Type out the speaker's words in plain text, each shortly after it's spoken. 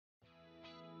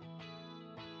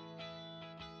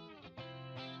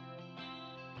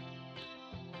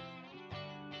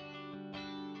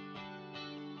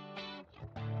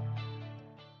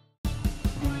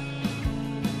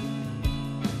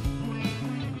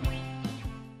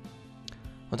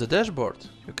On the dashboard,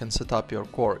 you can set up your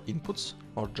core inputs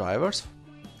or drivers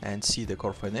and see the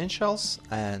core financials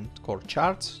and core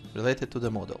charts related to the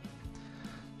model.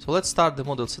 So let's start the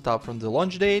model setup from the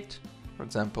launch date. For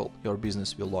example, your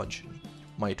business will launch in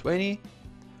May 20.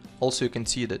 Also, you can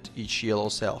see that each yellow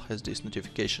cell has this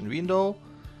notification window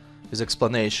with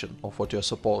explanation of what you're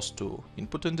supposed to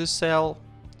input in this cell.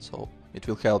 So it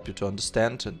will help you to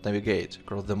understand and navigate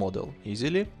across the model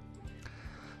easily.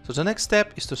 So the next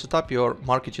step is to set up your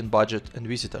marketing budget and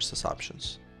visitors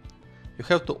assumptions. You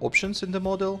have two options in the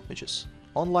model, which is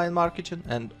online marketing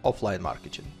and offline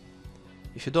marketing.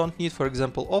 If you don't need, for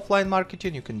example, offline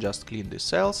marketing, you can just clean these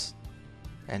cells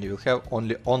and you will have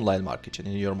only online marketing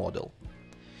in your model.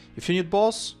 If you need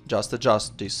both, just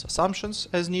adjust these assumptions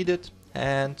as needed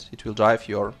and it will drive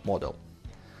your model.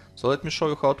 So let me show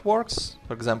you how it works.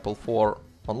 For example, for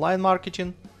online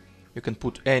marketing, you can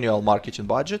put annual marketing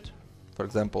budget, for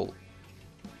example,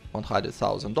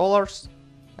 $100,000,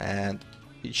 and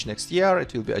each next year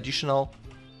it will be additional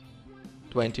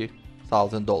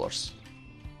 $20,000.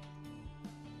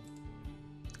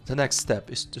 The next step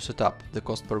is to set up the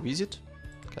cost per visit.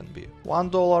 It can be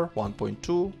 $1,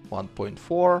 1.2,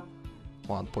 1.4,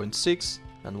 1.6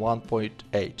 and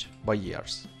 1.8 by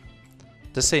years.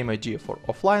 The same idea for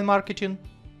offline marketing,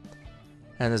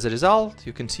 and as a result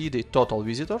you can see the total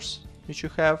visitors which you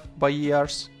have by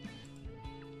years.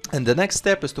 And the next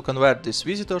step is to convert these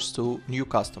visitors to new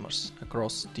customers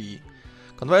across the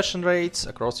conversion rates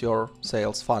across your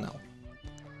sales funnel.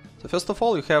 So first of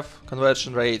all, you have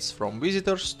conversion rates from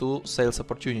visitors to sales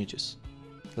opportunities.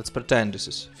 Let's pretend this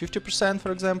is 50%,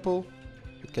 for example.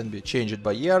 It can be changed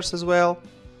by years as well.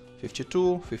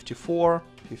 52, 54,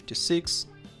 56,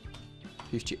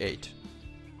 58.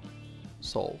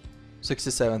 So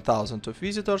 67,000 of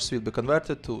visitors will be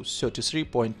converted to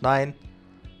 33.9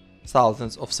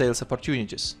 thousands of sales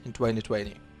opportunities in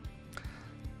 2020.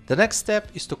 The next step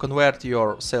is to convert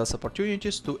your sales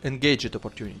opportunities to engaged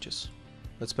opportunities.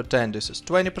 Let's pretend this is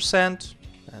 20%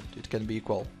 and it can be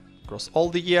equal across all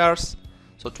the years.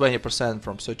 So 20%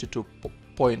 from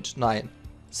 32.9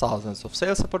 thousands of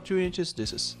sales opportunities,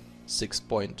 this is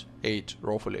 6.8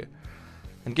 roughly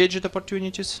engaged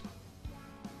opportunities.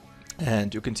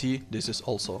 And you can see this is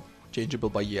also changeable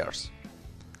by years.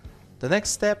 The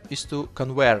next step is to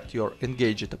convert your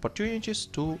engaged opportunities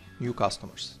to new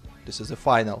customers. This is the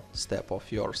final step of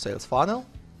your sales funnel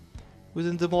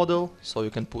within the model. So you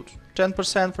can put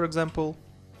 10%, for example,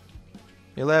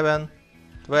 11,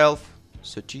 12,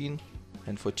 13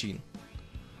 and 14.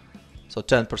 So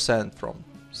 10% from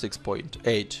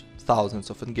 6.8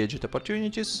 thousands of engaged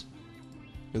opportunities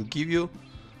will give you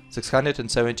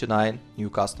 679 new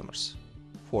customers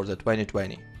for the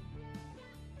 2020.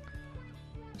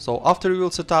 So after you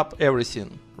will set up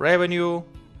everything, revenue,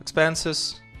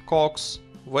 expenses, COGS,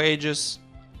 wages,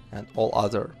 and all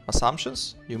other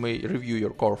assumptions, you may review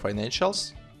your core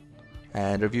financials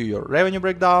and review your revenue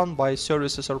breakdown by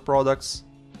services or products,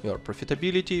 your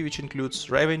profitability, which includes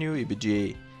revenue,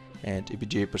 EBITDA, and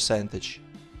EBITDA percentage,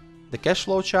 the cash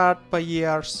flow chart by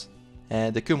years,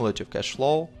 and the cumulative cash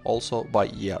flow also by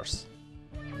years.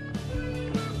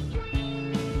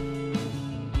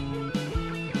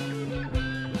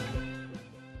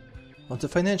 On the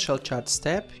financial charts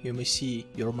tab, you may see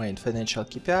your main financial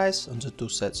KPIs on the two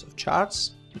sets of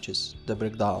charts, which is the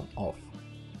breakdown of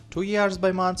 2 years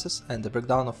by months and the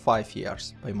breakdown of 5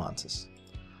 years by months.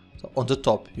 So on the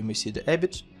top you may see the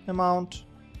EBIT amount.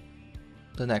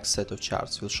 The next set of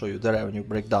charts will show you the revenue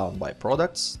breakdown by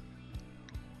products.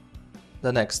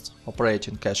 The next,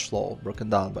 operating cash flow broken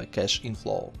down by cash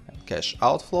inflow and cash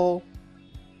outflow.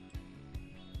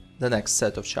 The next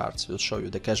set of charts will show you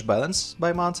the cash balance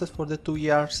by months for the 2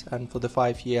 years and for the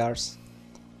 5 years.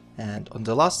 And on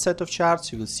the last set of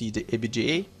charts you will see the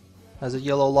EBITDA as a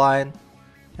yellow line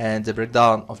and the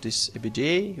breakdown of this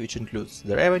EBITDA, which includes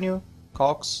the revenue,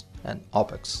 COGS and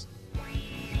OPEX.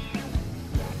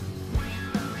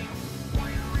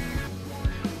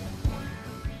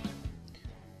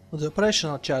 On the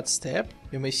operational charts tab,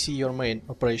 you may see your main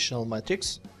operational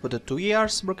metrics for the 2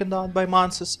 years broken down by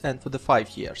months and for the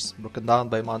 5 years broken down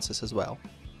by months as well.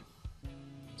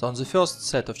 So on the first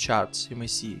set of charts, you may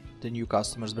see the new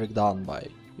customers breakdown by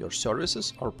your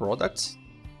services or products,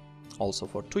 also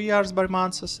for 2 years by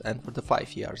months and for the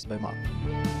 5 years by month.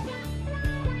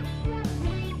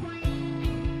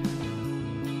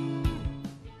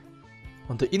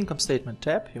 On the income statement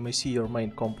tab, you may see your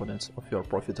main components of your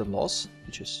profit and loss,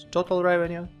 which is total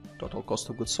revenue, total cost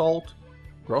of goods sold,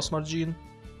 gross margin,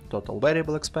 total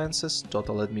variable expenses,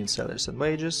 total admin salaries and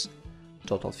wages,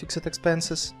 total fixed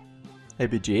expenses,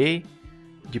 EBITDA,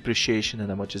 depreciation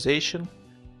and amortization,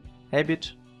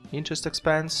 EBIT, interest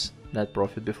expense, net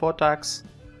profit before tax,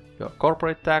 your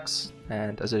corporate tax,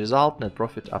 and as a result, net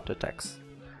profit after tax.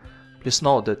 Please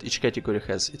note that each category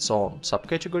has its own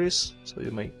subcategories, so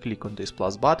you may click on this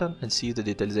plus button and see the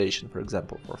detalization, for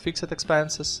example, for fixed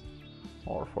expenses,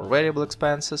 or for variable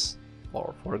expenses,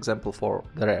 or for example for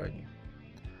the revenue.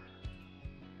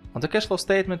 On the cash flow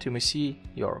statement, you may see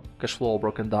your cash flow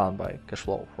broken down by cash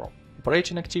flow from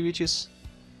operating activities,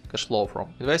 cash flow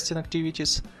from investing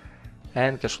activities,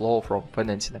 and cash flow from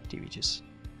financing activities.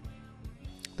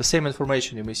 The same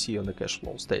information you may see on the cash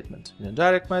flow statement in a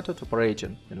direct method,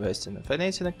 operating, investing, and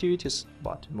financing activities,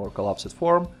 but in more collapsed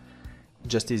form.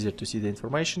 Just easier to see the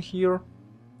information here.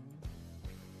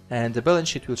 And the balance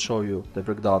sheet will show you the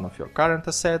breakdown of your current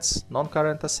assets,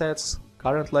 non-current assets,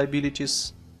 current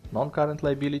liabilities, non-current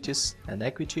liabilities, and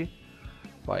equity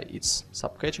by its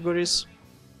subcategories.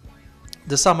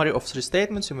 The summary of three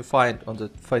statements you may find on the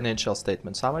Financial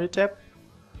Statement Summary tab.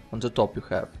 On the top you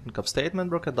have income statement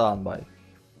broken down by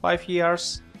 5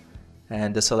 years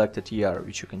and the selected year,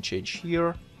 which you can change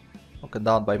here, broken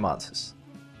down by months.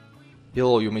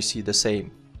 Below you may see the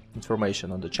same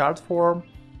information on the chart form.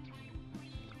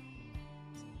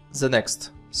 The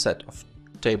next set of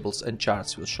tables and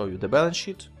charts will show you the balance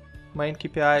sheet, main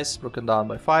KPIs broken down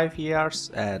by 5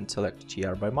 years and selected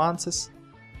year by months.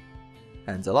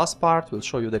 And the last part will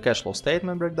show you the cash flow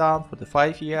statement breakdown for the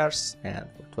 5 years and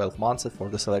for 12 months for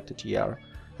the selected year,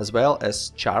 as well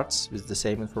as charts with the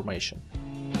same information.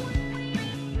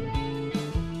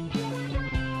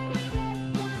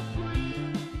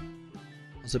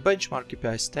 On the Benchmark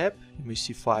KPIs tab, you may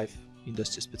see 5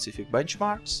 industry-specific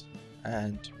benchmarks,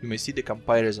 and you may see the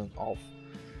comparison of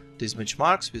these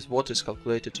benchmarks with what is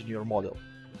calculated in your model.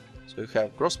 So you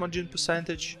have gross margin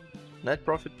percentage, net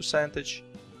profit percentage,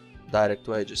 direct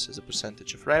wages as a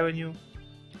percentage of revenue,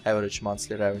 average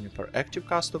monthly revenue per active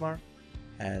customer,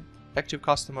 and active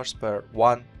customers per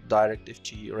 1 direct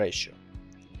FTE ratio.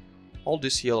 All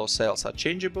these yellow cells are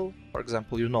changeable. For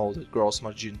example, you know that gross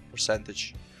margin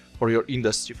percentage for your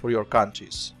industry, for your country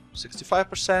is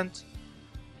 65%.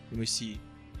 You may see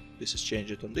this is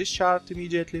changed on this chart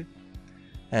immediately.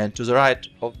 And to the right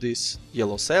of these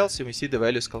yellow cells, you may see the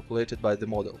values calculated by the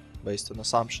model based on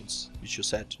assumptions which you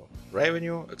set on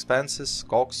revenue, expenses,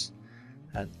 COGS,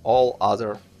 and all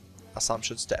other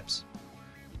assumption steps.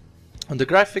 On the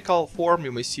graphical form,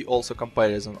 you may see also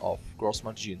comparison of gross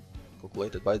margin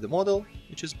calculated by the model,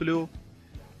 which is blue,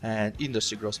 and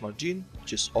industry gross margin,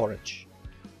 which is orange.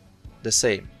 The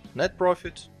same net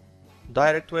profit,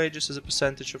 direct wages as a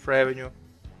percentage of revenue,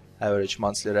 average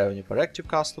monthly revenue per active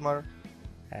customer,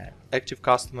 and active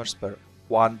customers per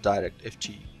 1 direct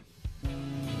FTE.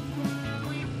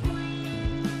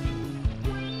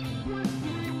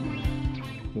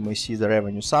 You may see the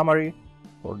revenue summary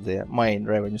for the main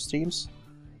revenue streams,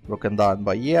 broken down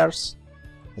by years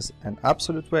as an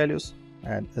absolute values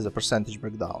and as a percentage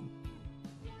breakdown.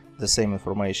 The same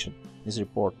information is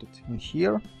reported in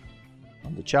here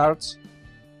on the charts.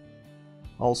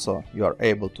 Also, you are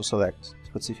able to select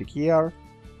specific year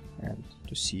and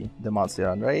to see the monthly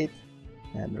run rate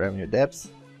and revenue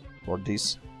depth for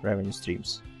these revenue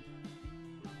streams.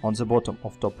 On the bottom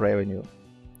of top revenue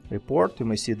report, you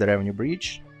may see the revenue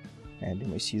bridge, and you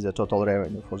may see the total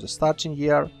revenue for the starting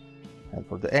year and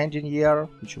for the ending year,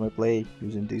 which you may play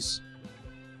using these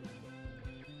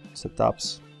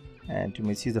setups, and you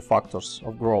may see the factors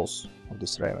of growth of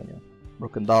this revenue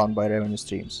broken down by revenue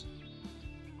streams.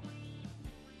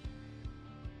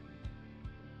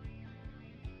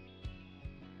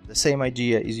 The same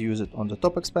idea is used on the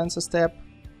top expenses tab.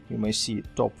 You may see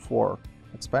top 4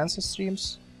 expenses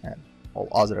streams and all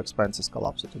other expenses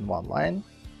collapsed in one line.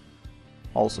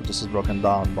 Also, this is broken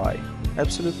down by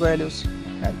absolute values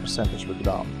and percentage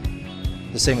breakdown.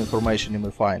 The same information you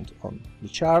may find on the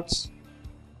charts.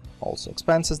 Also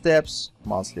expenses depths,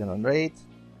 monthly run rate,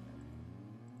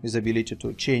 with the ability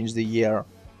to change the year,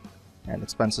 and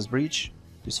expenses bridge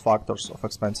with factors of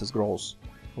expenses growth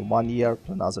from one year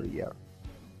to another year.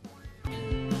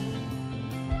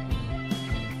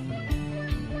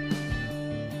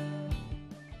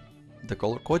 The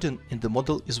color coding in the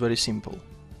model is very simple.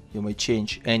 You may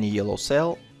change any yellow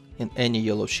cell in any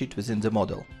yellow sheet within the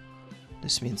model.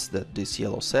 This means that this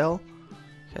yellow cell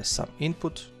has some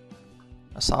input,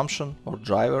 assumption or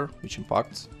driver which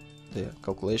impacts the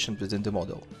calculation within the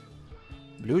model.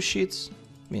 Blue sheets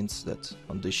means that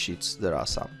on these sheets there are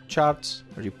some charts,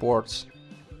 reports,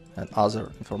 and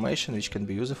other information which can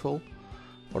be useful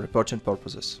for reporting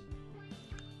purposes.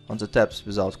 On the tabs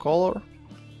without color,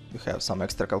 you have some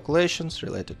extra calculations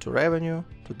related to revenue,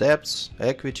 to debts,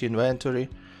 equity, inventory,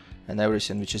 and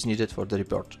everything which is needed for the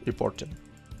reporting.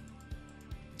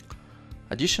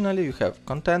 Additionally, you have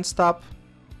Contents tab,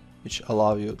 which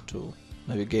allow you to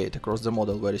navigate across the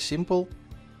model very simple.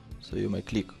 So you may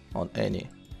click on any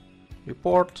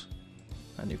report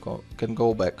and you can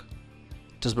go back.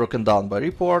 It is broken down by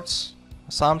reports,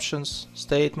 assumptions,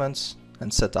 statements,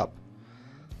 and setup.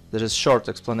 There is short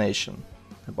explanation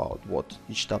about what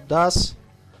each tab does,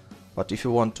 but if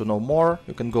you want to know more,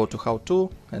 you can go to How To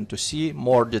and to see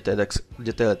more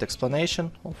detailed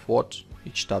explanation of what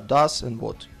each tab does and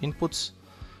what inputs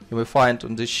you may find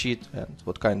on this sheet and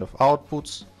what kind of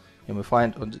outputs you may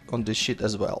find on this sheet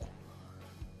as well.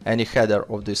 Any header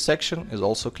of this section is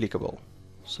also clickable.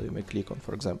 So you may click on,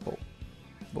 for example,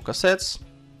 Book Assets,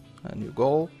 and you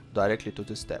go directly to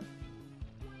this tab.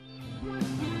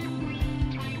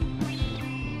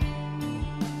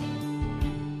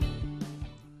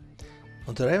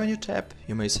 On the Revenue tab,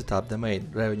 you may set up the main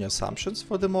revenue assumptions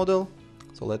for the model.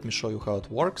 So let me show you how it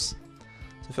works.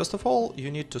 So first of all,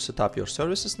 you need to set up your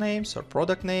services names or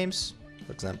product names,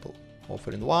 for example,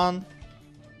 offering 1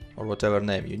 or whatever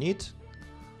name you need.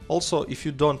 Also, if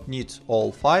you don't need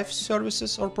all 5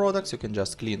 services or products, you can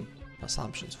just clean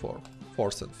assumptions for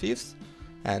 4th and 5th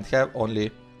and have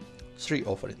only 3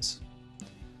 offerings.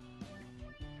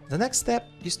 The next step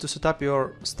is to set up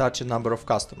your starting number of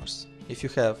customers. If you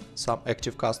have some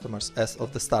active customers as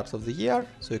of the start of the year,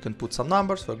 so you can put some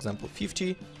numbers, for example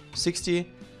 50,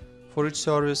 60 for each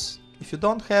service. If you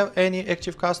don't have any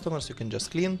active customers, you can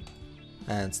just clean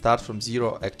and start from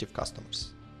 0 active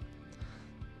customers.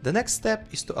 The next step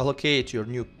is to allocate your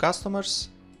new customers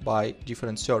by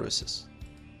different services.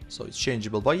 So it's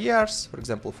changeable by years. For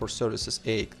example, for services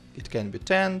A, it can be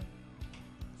 10,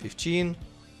 15,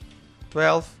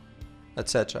 12,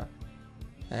 etc.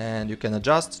 And you can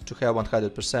adjust to have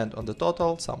 100% on the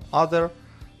total, some other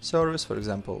service, for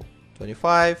example,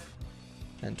 25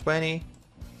 and 20.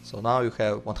 So now you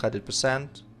have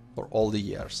 100% for all the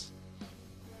years.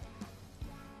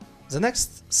 The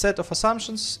next set of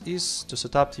assumptions is to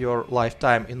set up your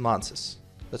lifetime in months.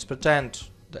 Let's pretend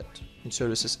that in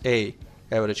services A,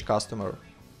 average customer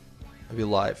will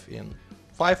live in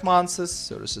 5 months,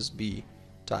 services B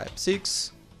type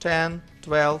 6, 10,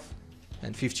 12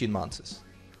 and 15 months.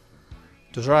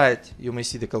 To the right, you may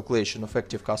see the calculation of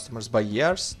active customers by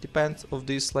years, depends of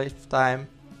this lifetime.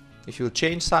 If you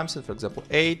change something, for example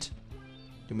 8,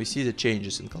 you may see the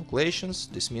changes in calculations.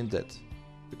 This means that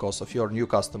because of your new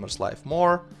customers live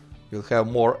more, you'll have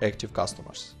more active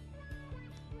customers.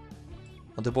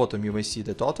 On the bottom you may see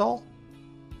the total.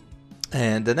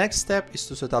 And the next step is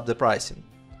to set up the pricing.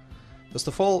 First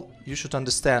of all, you should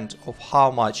understand of how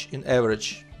much in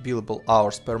average billable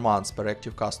hours per month per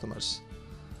active customers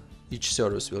each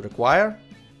service will require.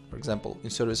 For example, in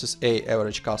services A,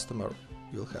 average customer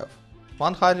will have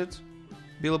 100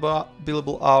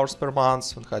 billable hours per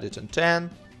month, 110,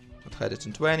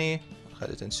 120,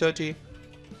 130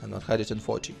 and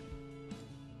 140.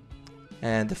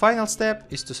 And the final step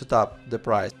is to set up the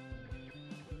price.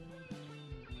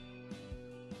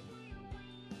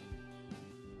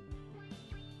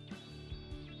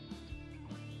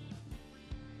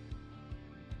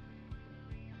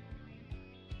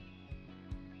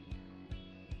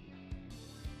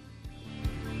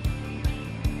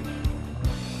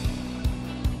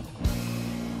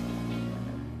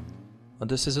 On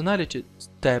the Seasonality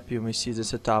tab, you may see the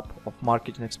setup of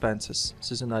marketing expenses,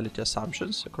 seasonality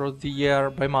assumptions across the year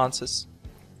by months.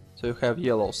 So you have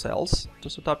yellow cells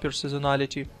to set up your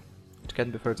seasonality. It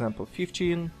can be, for example,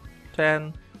 15,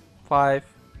 10, 5,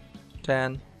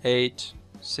 10, 8,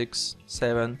 6,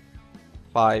 7,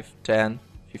 5, 10,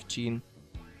 15,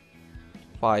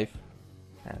 5,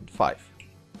 and 5.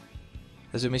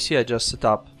 As you may see, I just set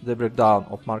up the breakdown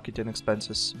of marketing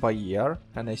expenses by year,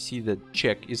 and I see the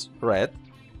check is red.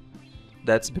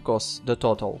 That's because the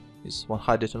total is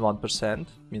 101%,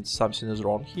 means something is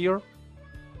wrong here.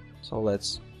 So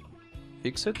let's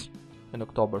fix it. In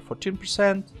October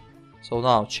 14%. So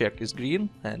now check is green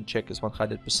and check is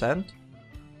 100%,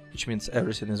 which means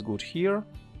everything is good here.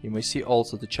 You may see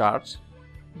also the chart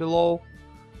below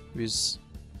with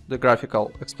the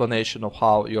graphical explanation of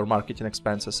how your marketing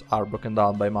expenses are broken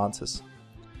down by months.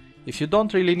 If you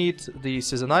don't really need the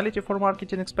seasonality for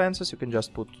marketing expenses, you can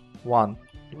just put 1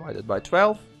 divided by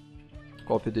 12,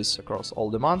 copy this across all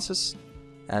the months,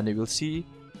 and you will see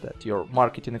that your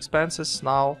marketing expenses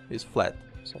now is flat.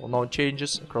 So no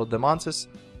changes across the months,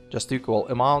 just equal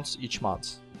amounts each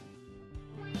month.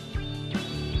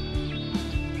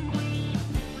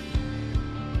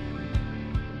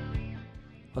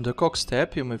 On the COGS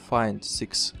tab, you may find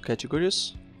 6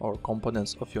 categories or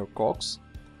components of your COGS.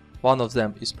 One of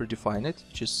them is predefined,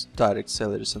 which is direct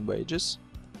salaries and wages.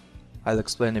 I'll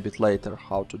explain a bit later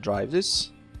how to drive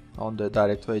this on the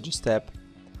direct wages tab.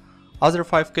 Other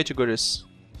 5 categories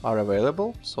are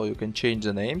available, so you can change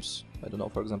the names. I don't know,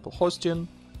 for example, hosting.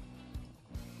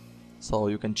 So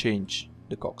you can change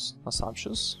the COGS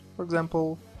assumptions, for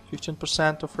example,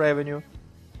 15% of revenue.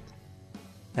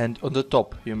 And on the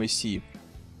top you may see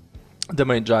the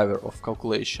main driver of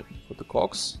calculation for the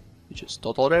COGS, which is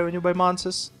total revenue by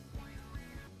months.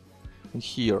 And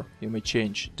here you may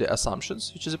change the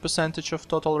assumptions, which is a percentage of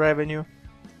total revenue.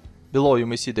 Below you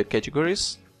may see the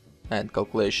categories and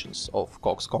calculations of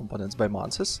COGS components by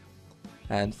months.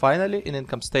 And finally, in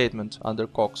income statement under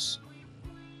COGS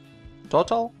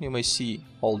total, you may see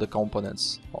all the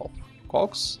components of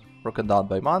COGS broken down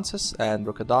by months and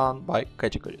broken down by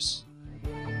categories.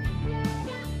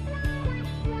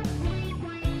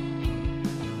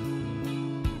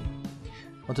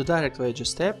 On the direct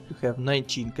wages tab, you have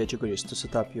 19 categories to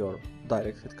set up your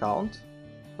direct headcount.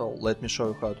 So let me show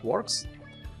you how it works.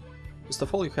 First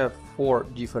of all, you have 4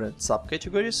 different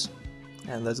subcategories,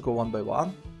 and let's go one by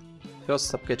one.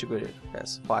 First subcategory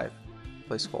has 5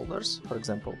 placeholders, for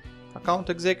example, account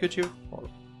executive or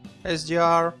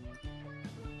SDR,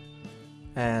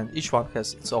 and each one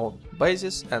has its own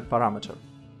basis and parameter.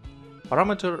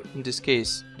 Parameter in this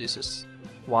case, this is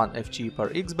 1 FTE per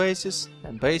X basis,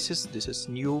 and basis, this is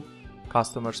new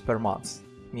customers per month.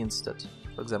 Means that,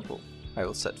 for example, I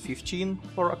will set 15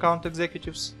 for account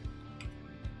executives.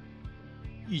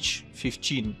 Each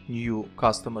 15 new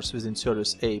customers within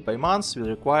service A by month will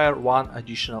require 1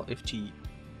 additional FTE.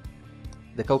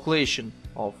 The calculation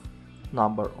of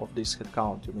number of this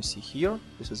headcount you may see here.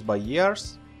 This is by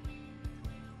years.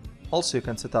 Also, you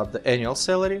can set up the annual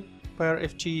salary per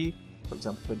FTE, for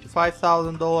example,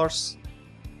 $25,000.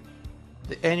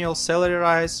 The annual salary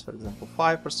rise, for example,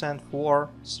 5%, 4,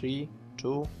 3,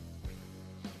 2.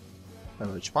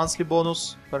 Average monthly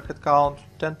bonus per headcount,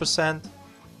 10.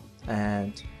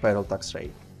 And payroll tax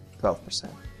rate, 12%.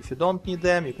 If you don't need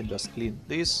them, you can just clean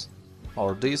this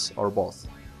or both.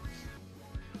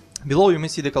 Below you may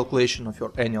see the calculation of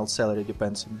your annual salary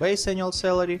depends on base annual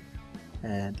salary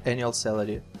and annual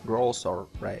salary gross or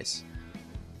raise.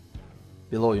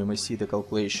 Below you may see the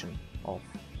calculation of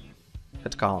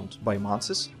headcount by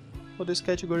months for these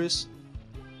categories,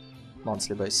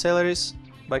 monthly base salaries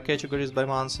by categories by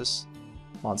months,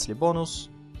 monthly bonus,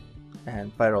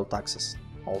 and payroll taxes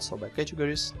also by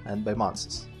categories and by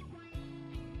months.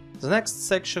 The next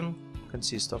section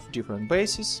consists of different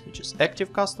bases, which is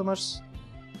active customers,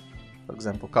 for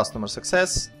example, customer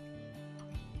success.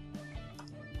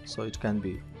 So it can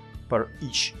be per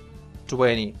each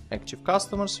 20 active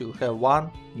customers, you'll have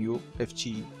 1 new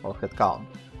FTE or headcount.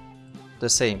 The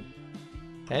same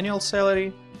annual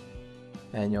salary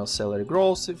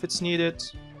growth if it's needed,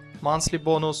 monthly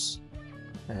bonus,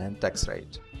 and tax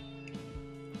rate.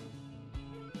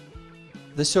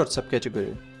 The third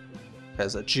subcategory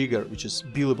has a trigger, which is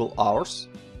billable hours.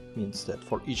 Means that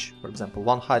for each, for example,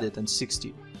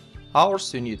 160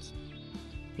 hours, you need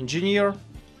engineer,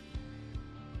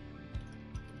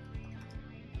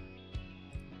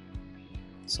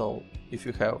 so if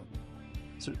you have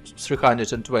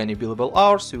 320 billable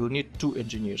hours, you will need 2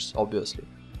 engineers, obviously.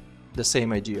 The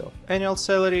same idea of annual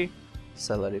salary,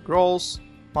 salary growth,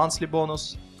 monthly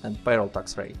bonus, and payroll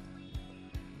tax rate.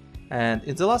 And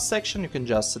in the last section, you can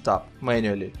just set up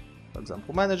manually, for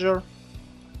example, manager,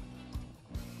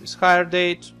 with hire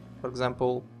date, for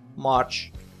example,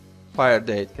 March. Fire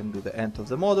date can be the end of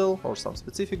the model or some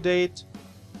specific date.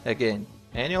 Again,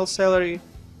 annual salary,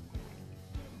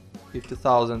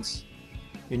 50,000.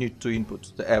 You need to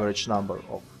input the average number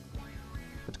of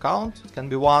headcount. It can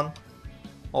be 1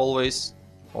 always,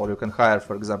 or you can hire,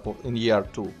 for example, in year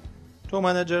 2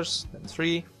 managers, then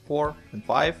 3, 4, and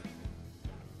 5.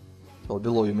 So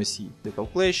below you may see the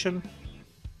calculation.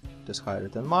 It is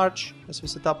hired in March, as we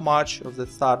set up March of the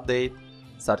start date.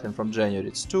 Starting from January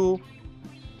it's 2,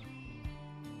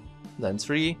 then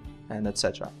 3, and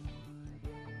etc.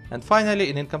 And finally,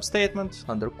 in income statement,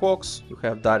 under COGS, you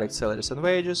have direct salaries and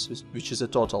wages, which is a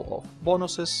total of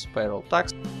bonuses, payroll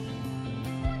tax.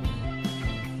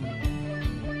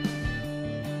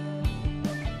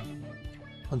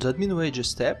 On the admin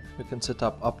wages tab, you can set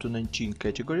up to 19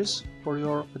 categories for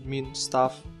your admin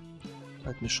staff.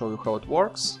 Let me show you how it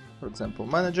works. For example,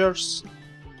 managers.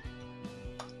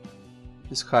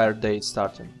 This hire date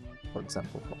starting, for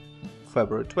example, from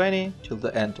February 20 till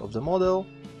the end of the model.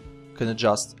 You can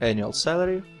adjust annual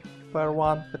salary per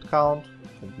 1 headcount.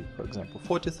 It can be, for example,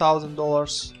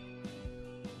 $40,000.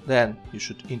 Then you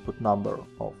should input number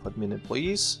of admin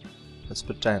employees. Let's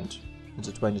pretend in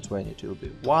the 2020 it will be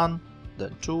 1,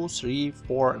 then 2, 3,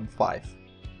 4, and 5.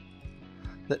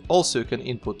 Also you can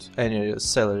input annual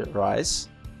salary rise.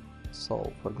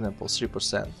 So for example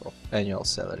 3% of annual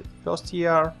salary first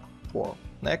year, for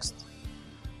next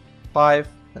 5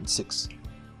 and 6.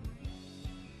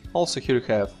 Also here you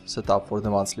have setup for the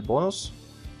monthly bonus,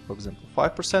 for example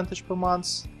 5% per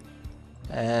month,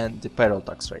 and the payroll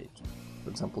tax rate, for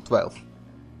example 12.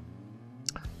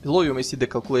 Below you may see the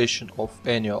calculation of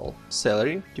annual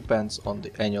salary, depends on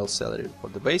the annual salary for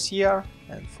the base year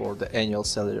and for the annual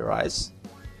salary rise.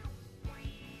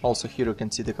 Also here you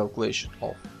can see the calculation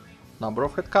of number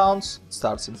of headcounts. It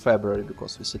starts in February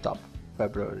because we set up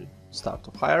February start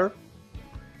of hire.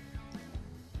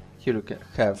 Here you can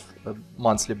have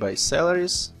monthly base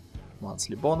salaries,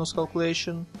 monthly bonus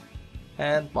calculation,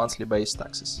 and monthly base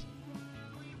taxes,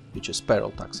 which is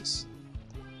payroll taxes.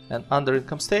 And under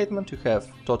income statement you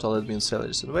have total admin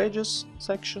salaries and wages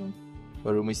section,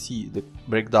 where you may see the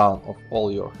breakdown of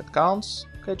all your headcounts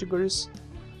categories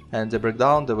and the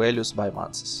breakdown the values by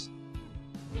months.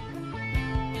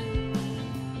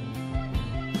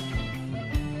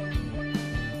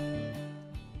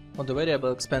 On the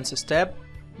variable expenses tab,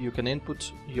 you can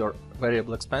input your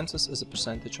variable expenses as a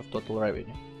percentage of total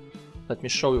revenue. Let me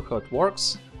show you how it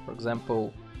works. For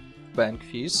example, bank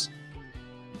fees.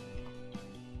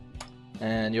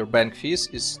 And your bank fees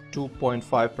is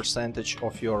 2.5%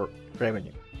 of your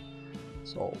revenue.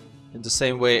 So in the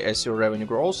same way as your revenue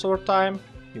grows over time,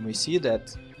 you may see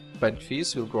that bank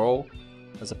fees will grow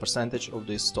as a percentage of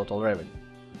this total revenue.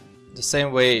 The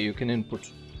same way you can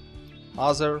input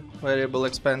other variable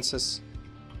expenses,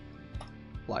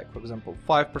 like for example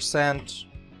 5%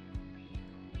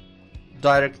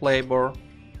 direct labor,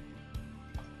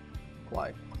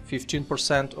 like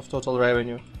 15% of total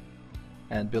revenue.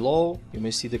 And below you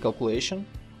may see the calculation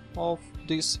of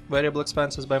these variable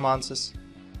expenses by months.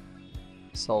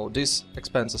 So these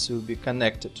expenses will be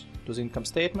connected to the income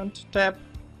statement tab,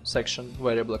 section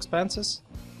variable expenses,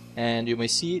 and you may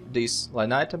see these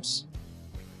line items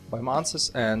by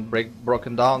months and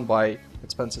broken down by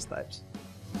expenses types.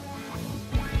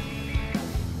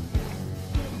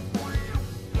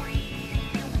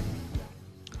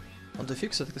 On the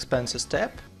fixed expenses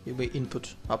tab, you may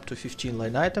input up to 15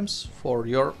 line items for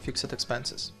your fixed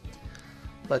expenses.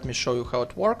 Let me show you how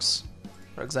it works.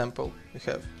 For example, you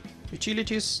have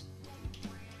utilities.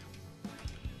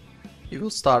 You will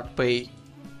start pay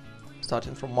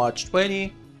starting from March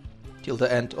 20 till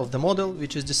the end of the model,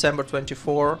 which is December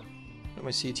 24. You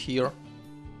may see it here.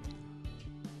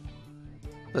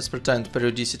 Let's pretend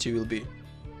periodicity will be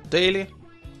daily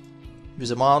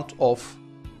with amount of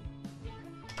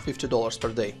 $50 per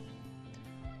day.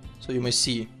 So you may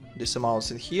see these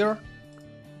amounts in here.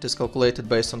 It is calculated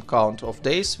based on count of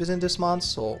days within this month.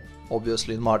 So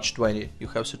obviously in March 20 you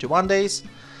have 31 days.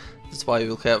 That's why you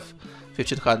will have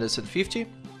 1550.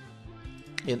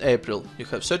 In April you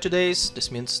have 30 days.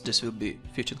 This means this will be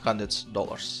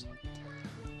 $1500.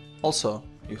 Also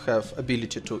you have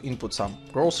ability to input some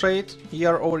growth rate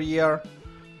year over year.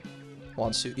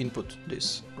 Once you input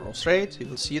this growth rate, you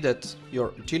will see that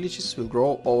your utilities will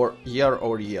grow over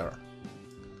year.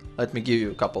 Let me give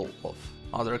you a couple of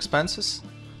other expenses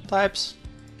types.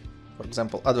 For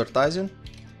example, advertising.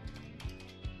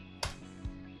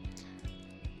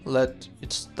 Let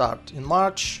it start in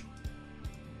March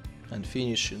and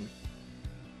finish in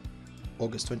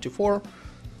August 24.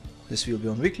 This will be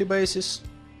on weekly basis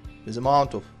with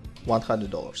amount of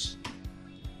 $100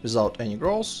 without any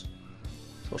growth.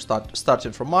 So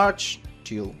starting from March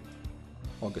till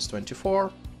August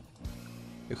 24,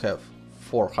 you have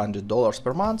 $400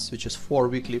 per month, which is 4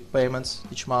 weekly payments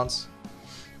each month.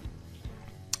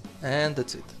 And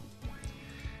that's it.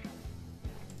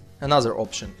 Another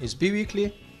option is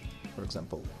bi-weekly. For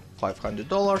example,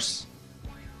 $500.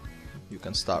 You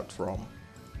can start from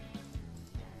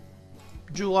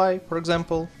July, for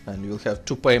example, and you will have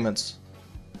 2 payments,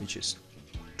 which is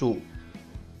 2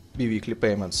 bi-weekly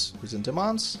payments within the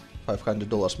month.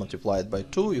 $500 multiplied by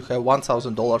 2, you have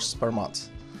 $1,000 per month.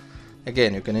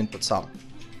 Again, you can input some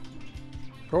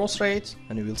growth rate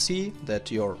and you will see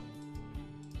that your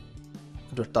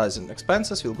advertising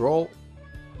expenses will grow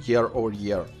year over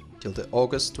year till the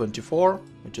August 24,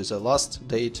 which is the last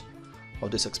date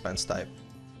of this expense type.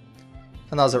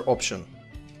 Another option,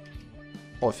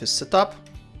 office setup,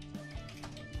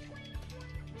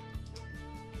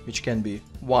 which can be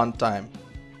one-time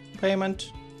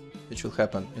payment, which will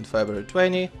happen in February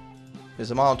 20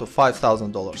 with amount of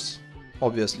 $5,000.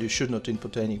 Obviously you should not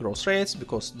input any growth rates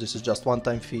because this is just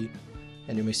one-time fee,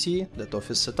 and you may see that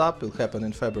office setup will happen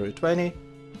in February 20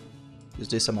 with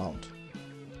this amount.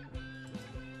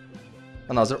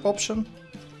 Another option,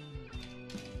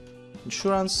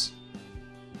 insurance,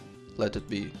 let it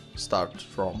be start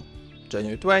from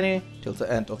January 20 till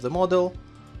the end of the model,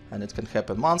 and it can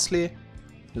happen monthly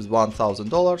with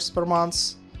 $1,000 per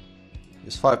month,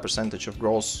 with 5% of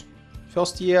growth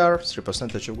first year,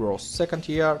 3% of growth second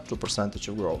year, 2%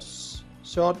 of growth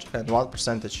third, and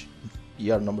 1%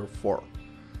 year number 4.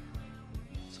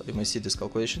 So you may see this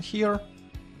calculation here.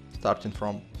 Starting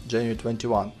from January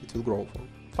 21, it will grow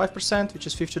for 5%, which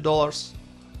is $50.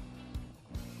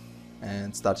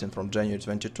 And starting from January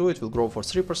 22, it will grow for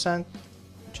 3%,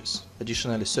 which is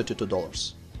additionally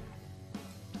 $32.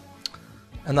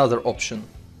 Another option,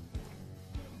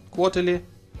 quarterly.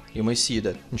 You may see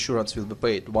that insurance will be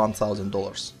paid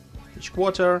 $1,000 each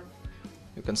quarter.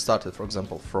 You can start it, for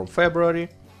example, from February,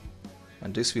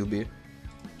 and this will be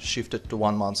shifted to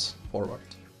 1 month forward.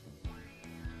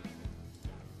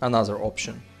 Another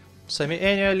option,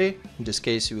 semi-annually. In this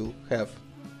case, you will have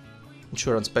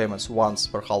insurance payments once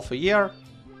per half a year,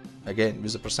 again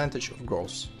with a percentage of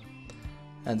growth.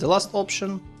 And the last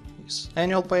option is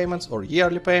annual payments or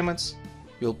yearly payments.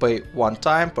 You'll pay one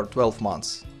time per 12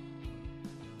 months,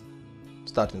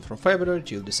 starting from February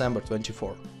till December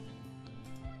 24.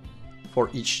 For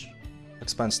each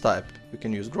expense type, you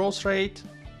can use growth rate,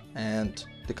 and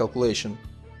the calculation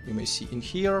you may see in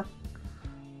here.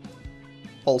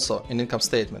 Also, in income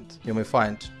statement, you may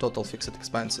find total fixed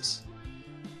expenses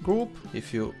group.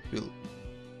 If you will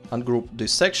ungroup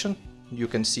this section, you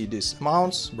can see these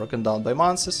amounts broken down by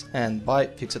months and by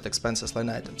fixed expenses line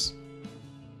items.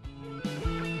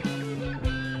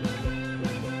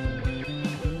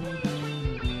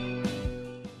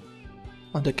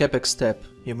 On the CapEx tab,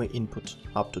 you may input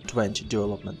up to 20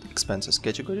 development expenses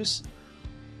categories.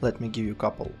 Let me give you a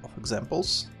couple of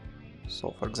examples.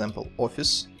 So, for example,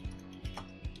 office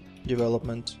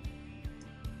development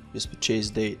with purchase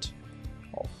date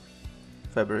of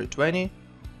February 20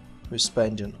 with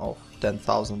spending of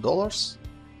 $10,000.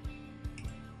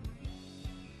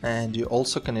 And you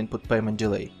also can input payment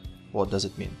delay. What does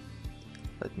it mean?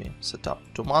 Let me set up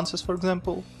 2 months, for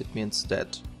example. It means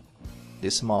that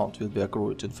this amount will be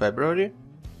accrued in February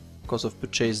because of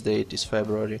purchase date is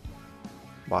February,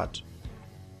 but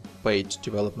paid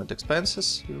development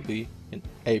expenses will be in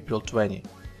April 20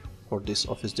 for this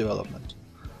office development.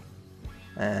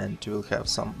 And you will have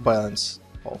some balance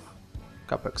of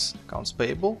CapEx accounts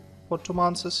payable for 2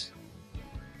 months.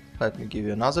 Let me give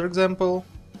you another example.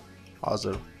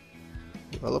 Other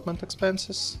development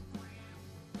expenses.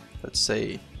 Let's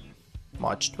say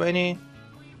March 20,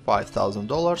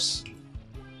 $5,000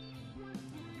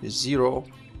 with 0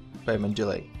 payment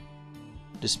delay.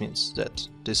 This means that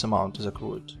this amount is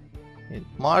accrued in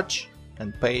March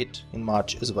and paid in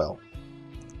March as well.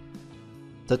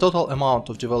 The total amount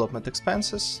of development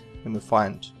expenses you may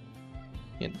find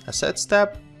in Assets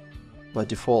tab. By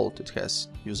default, it has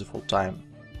useful time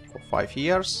for 5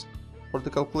 years for the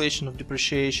calculation of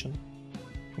depreciation.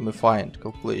 You may find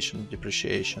calculation of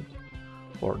depreciation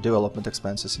for development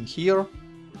expenses in here.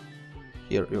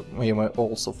 Here you may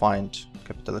also find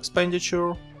capital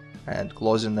expenditure and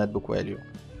closing net book value.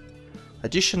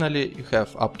 Additionally, you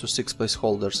have up to 6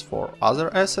 placeholders for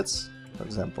other assets. For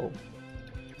example,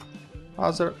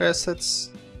 other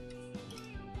assets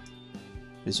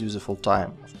with useful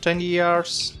time of 10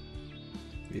 years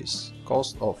with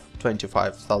cost of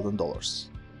 $25,000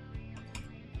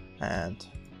 and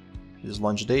with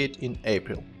launch date in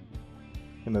April.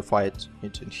 You may find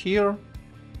it in here.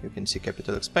 You can see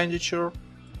capital expenditure.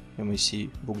 You may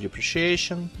see book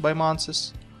depreciation by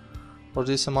months for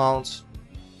these amounts,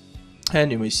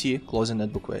 and you may see closing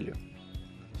net book value.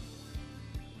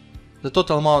 The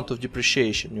total amount of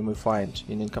depreciation you may find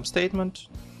in income statement.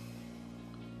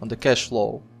 On the cash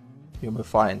flow, you may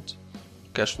find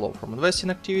cash flow from investing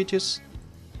activities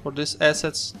for these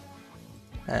assets,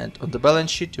 and on the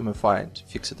balance sheet you may find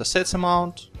fixed assets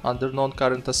amount under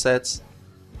non-current assets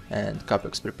and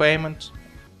capex prepayment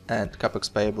and capex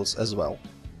payables as well.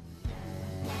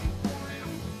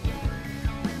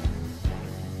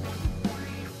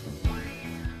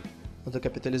 On the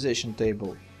capitalization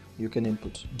table, you can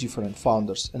input different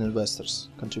founders and investors'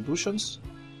 contributions,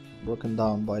 broken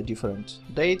down by different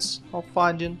dates of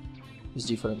funding, with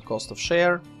different cost of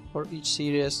share for each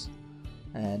series,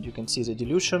 and you can see the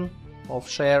dilution of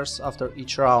shares after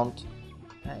each round,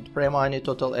 and pre-money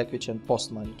total equity and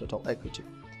post-money total equity.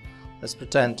 Let's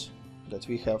pretend that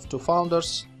we have 2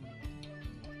 founders,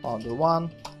 founder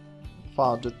 1,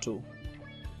 founder 2.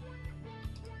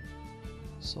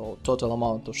 So total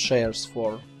amount of shares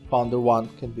for founder 1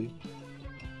 can be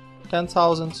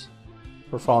 10,000,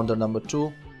 for founder number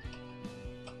 2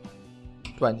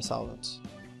 20,000.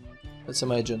 Let's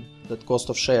imagine that cost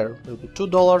of share will be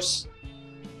 $2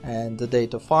 and the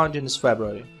date of founding is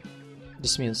February.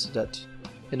 This means that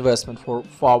investment for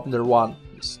founder 1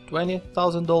 is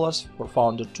 $20,000, for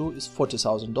founder 2 is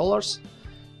 $40,000.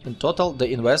 In total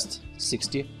they invest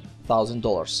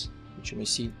 $60,000, which you may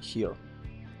see here.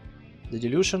 The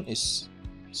dilution is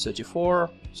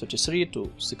 33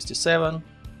 to 67%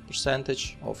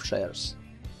 of shares.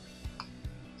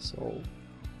 So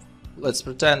let's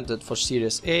pretend that for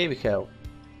Series A we have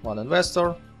one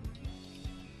investor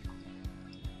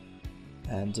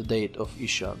and the date of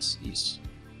issuance is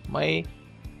May.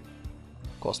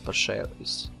 Cost per share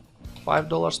is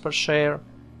 $5 per share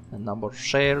and number of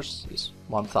shares is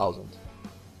 1000.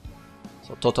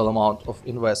 So total amount of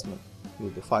investment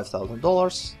will be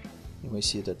 $5,000. You may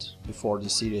see that before the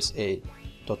Series A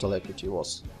total equity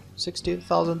was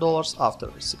 $60,000, after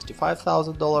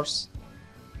 $65,000,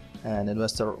 and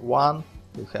investor 1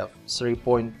 will have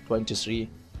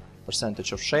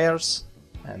 3.23% of shares,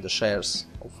 and the shares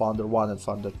of founder 1 and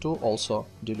founder 2 also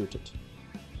diluted,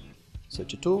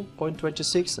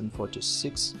 32.26 and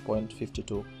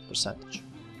 46.52%.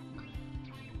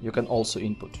 You can also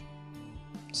input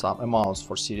some amounts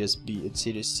for Series B and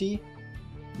Series C.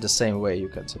 The same way you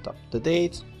can set up the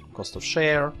date, cost of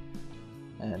share,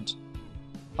 and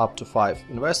up to 5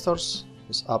 investors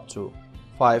is up to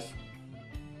 5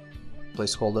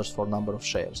 placeholders for number of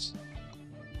shares.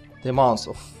 The amounts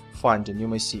of funding you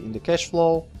may see in the cash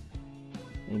flow,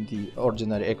 in the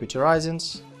ordinary equity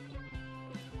risings,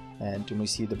 and you may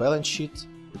see the balance sheet,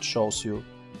 which shows you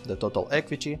the total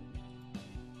equity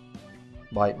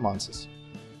by months.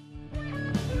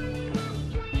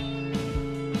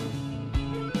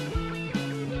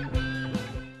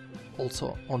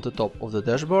 Also on the top of the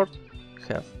dashboard you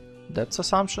have debt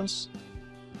assumptions.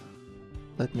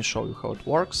 Let me show you how it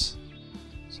works.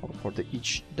 So for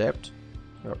each debt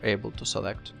you are able to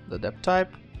select the debt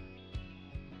type.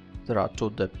 There are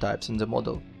 2 debt types in the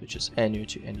model, which is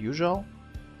annuity and usual.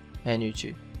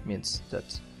 Annuity means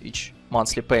that each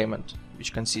monthly payment,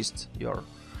 which consists your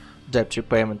debt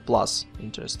repayment plus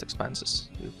interest expenses,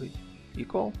 will be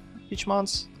equal each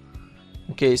month.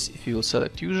 In case if you will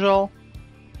select usual,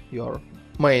 your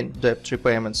main debt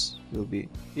repayments will be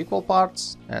equal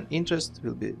parts and interest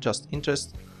will be just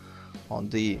interest on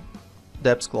the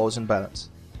debt's closing balance.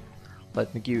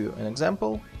 Let me give you an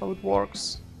example how it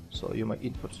works. So you may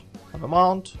input an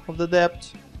amount of the debt,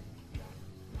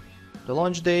 the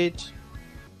launch date,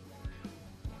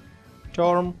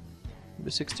 term will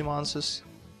be 60 months,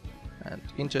 and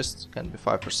interest can be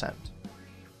 5%.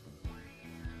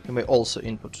 You may also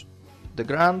input the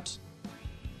grant,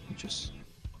 which is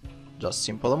just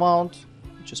simple amount,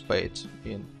 which is paid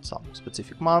in some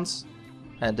specific months,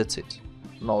 and that's it.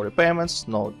 No repayments,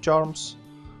 no terms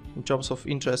in terms of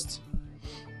interest.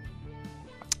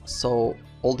 So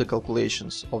all the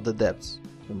calculations of the debts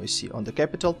you may see on the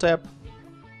capital tab.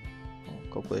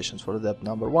 Calculations for debt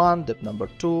number 1, debt number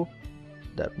 2,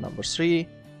 debt number 3,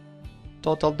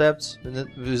 total debts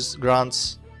with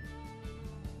grants.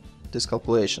 These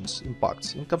calculations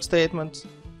impacts income statement,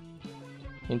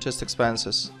 interest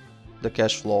expenses, the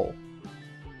cash flow,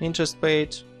 interest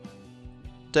paid,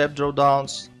 debt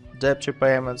drawdowns, debt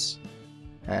repayments,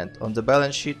 and on the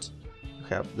balance sheet you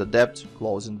have the debt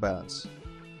closing balance.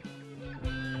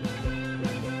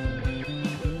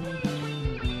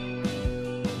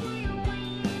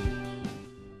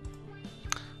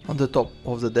 On the top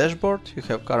of the dashboard you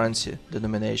have currency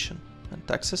denomination and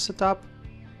taxes setup.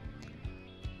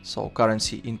 So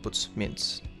currency inputs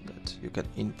means that you can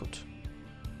input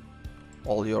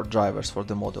all your drivers for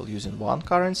the model using one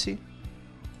currency.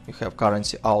 You have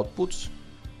currency outputs.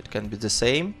 It can be the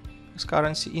same as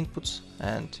currency inputs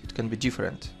and it can be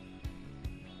different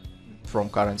from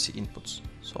currency inputs.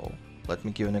 So let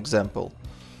me give an example.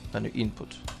 When you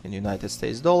input in United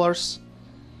States dollars,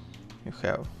 you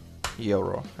have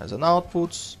euro as an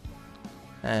outputs,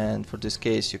 and for this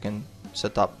case you can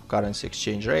set up currency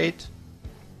exchange rate.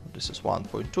 This is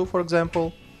 1.2 for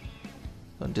example.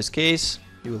 In this case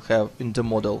you will have in the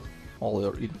model all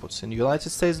your inputs in United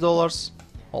States dollars,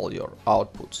 all your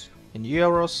outputs in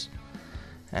euros,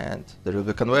 and there will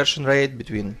be conversion rate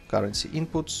between currency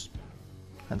inputs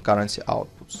and currency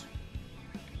outputs.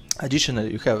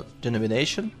 Additionally you have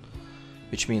denomination,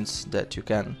 which means that you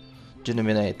can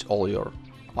denominate all your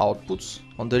outputs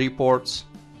on the reports.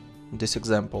 In this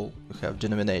example you have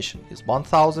denomination is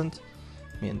 1000,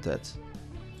 means that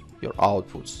your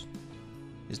outputs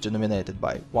is denominated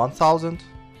by 1000.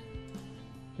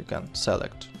 You can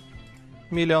select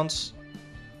millions.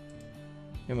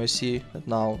 You may see that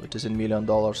now it is in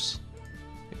 $1,000,000.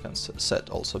 You can set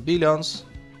also billions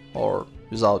or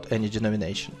without any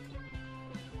denomination.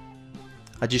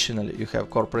 Additionally, you have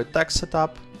corporate tax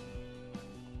setup.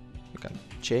 You can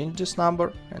change this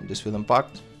number and this will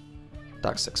impact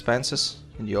tax expenses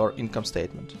in your income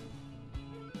statement.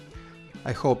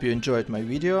 I hope you enjoyed my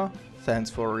video. Thanks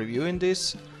for reviewing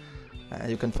this.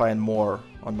 You can find more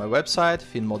on my website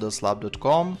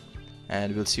finmodelslab.com,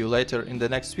 and we'll see you later in the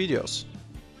next videos.